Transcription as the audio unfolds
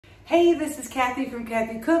Hey, this is Kathy from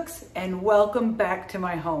Kathy Cooks, and welcome back to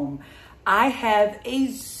my home. I have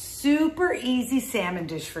a super easy salmon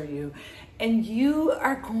dish for you, and you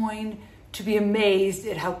are going to be amazed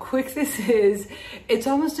at how quick this is. It's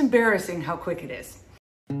almost embarrassing how quick it is.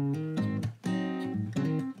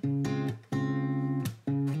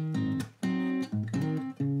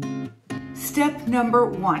 Step number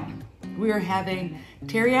one, we are having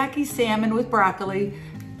teriyaki salmon with broccoli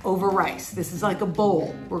over rice. This is like a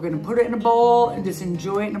bowl. We're gonna put it in a bowl and just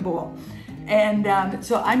enjoy it in a bowl. And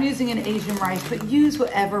so I'm using an Asian rice, but use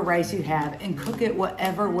whatever rice you have and cook it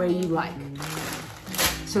whatever way you like.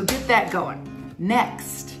 So get that going.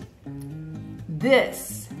 Next,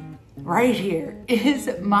 this right here is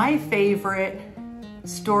my favorite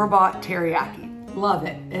store-bought teriyaki. Love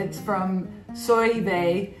it. It's from Soy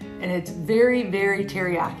Bay, and it's very, very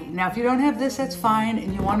teriyaki. Now, if you don't have this, that's fine,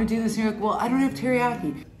 and you wanna do this, and you're like, well, I don't have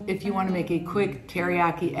teriyaki. If you wanna make a quick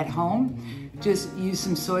teriyaki at home, just use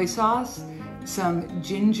some soy sauce, some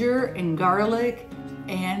ginger and garlic,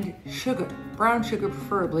 and sugar. Brown sugar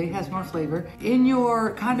preferably, has more flavor. In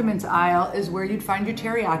your condiments aisle is where you'd find your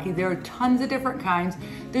teriyaki. There are tons of different kinds.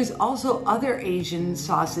 There's also other Asian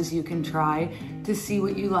sauces you can try to see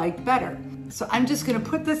what you like better. So I'm just gonna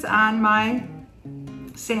put this on my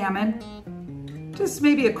salmon, just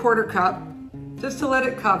maybe a quarter cup, just to let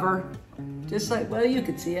it cover, just like, well, you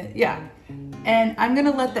could see it, yeah. And I'm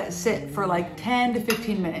gonna let that sit for like 10 to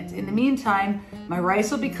 15 minutes. In the meantime, my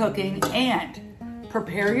rice will be cooking, and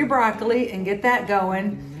prepare your broccoli and get that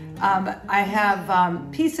going. I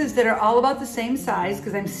have pieces that are all about the same size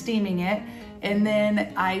because I'm steaming it. And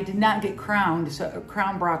then I did not get crown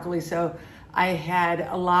broccoli, so I had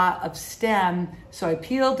a lot of stem, so I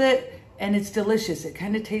peeled it, and it's delicious. It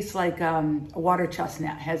kind of tastes like a water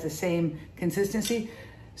chestnut, has the same consistency.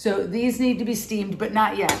 So these need to be steamed, but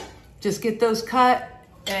not yet. Just get those cut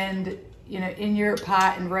and in your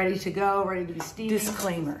pot and ready to go, ready to be steamed.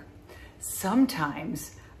 Disclaimer,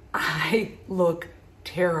 sometimes I look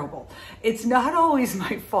terrible. It's not always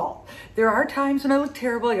my fault. There are times when I look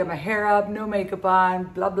terrible, I got my hair up, no makeup on,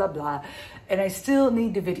 blah, blah, blah, and I still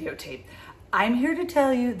need to videotape. I'm here to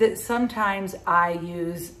tell you that sometimes I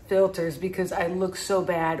use filters because I look so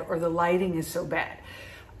bad or the lighting is so bad.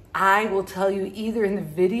 I will tell you either in the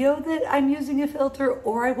video that I'm using a filter,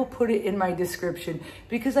 or I will put it in my description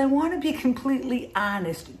because I want to be completely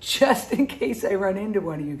honest just in case I run into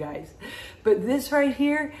one of you guys. But this right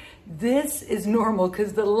here, this is normal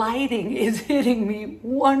because the lighting is hitting me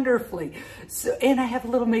wonderfully. So, and I have a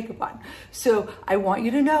little makeup on. So I want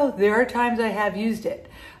you to know there are times I have used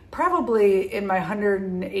it. Probably in my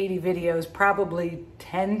 180 videos, probably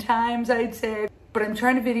 10 times I'd say. But I'm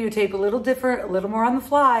trying to videotape a little different, a little more on the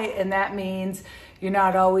fly, and that means you're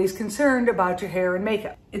not always concerned about your hair and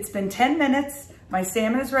makeup. It's been 10 minutes. My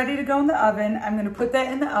salmon is ready to go in the oven. I'm gonna put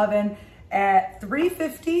that in the oven at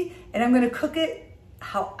 350, and I'm gonna cook it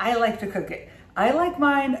how I like to cook it. I like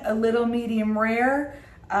mine a little medium rare.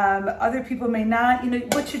 Other people may not.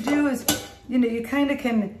 What you do is, you kind of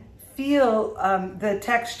can feel the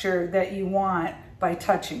texture that you want by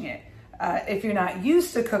touching it. If you're not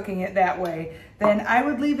used to cooking it that way, then I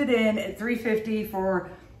would leave it in at 350 for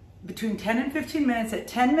between 10 and 15 minutes. At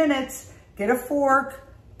 10 minutes, get a fork,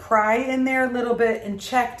 pry in there a little bit, and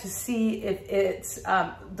check to see if it's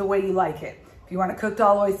the way you like it. If you want it cooked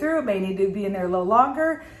all the way through, it may need to be in there a little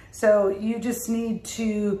longer. So you just need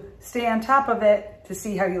to stay on top of it to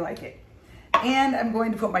see how you like it. And I'm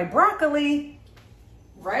going to put my broccoli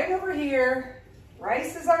right over here.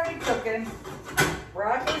 Rice is already cooking.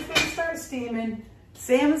 Broccoli's gonna start steaming.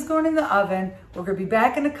 Salmon's going in the oven. We're gonna be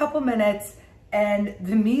back in a couple minutes, and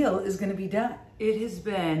the meal is gonna be done. It has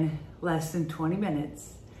been less than 20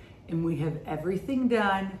 minutes, and we have everything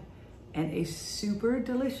done and a super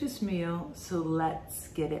delicious meal, so let's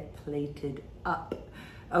get it plated up.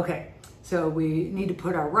 Okay, so we need to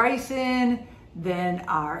put our rice in, then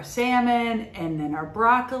our salmon, and then our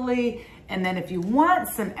broccoli. And then if you want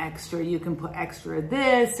some extra, you can put extra of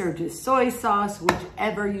this or just soy sauce,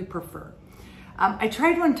 whichever you prefer. I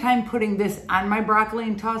tried one time putting this on my broccoli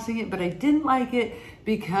and tossing it, but I didn't like it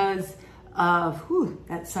because of,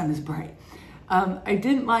 that sun is bright. I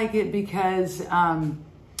didn't like it because,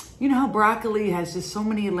 you know how broccoli has just so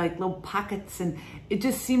many like little pockets, and it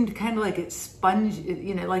just seemed kind of like it sponged,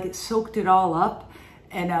 like it soaked it all up.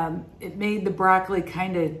 And it made the broccoli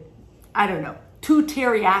kind of, I don't know, too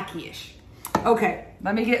teriyaki-ish. Okay,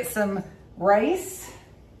 let me get some rice.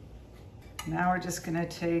 Now we're just gonna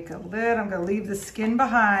take a lid. I'm gonna leave the skin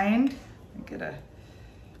behind.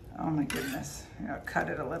 Oh my goodness. I'm gonna cut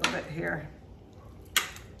it a little bit here.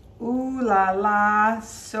 Ooh la la,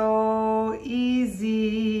 so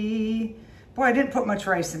easy. Boy, I didn't put much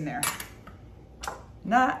rice in there.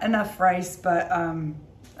 Not enough rice, but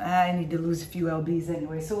I need to lose a few lbs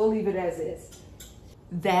anyway, so we'll leave it as is.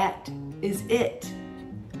 That is it.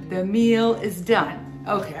 The meal is done.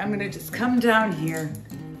 Okay, I'm gonna just come down here.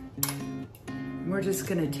 We're just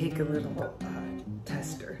gonna take a little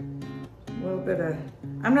tester. A little bit of,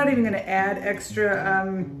 I'm not even gonna add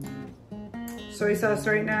extra soy sauce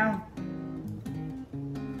right now.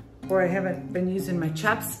 Boy, I haven't been using my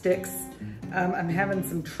chopsticks. I'm having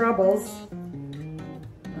some troubles.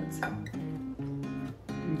 Let's see.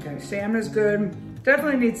 Okay, salmon is good.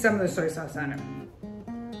 Definitely needs some of the soy sauce on it.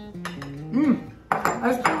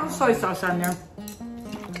 Let's put a little soy sauce on there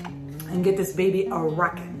and get this baby a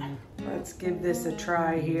rockin'. Let's give this a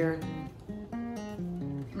try here.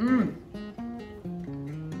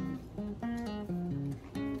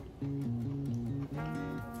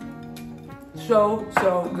 So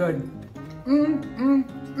good.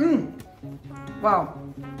 Wow.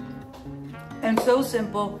 And so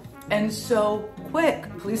simple and so quick.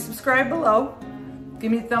 Please subscribe below.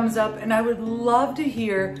 Give me a thumbs up, and I would love to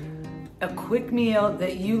hear a quick meal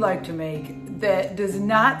that you like to make that does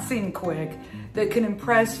not seem quick, that can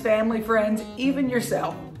impress family, friends, even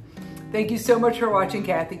yourself. Thank you so much for watching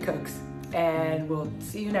Kathy Cooks, and we'll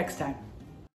see you next time.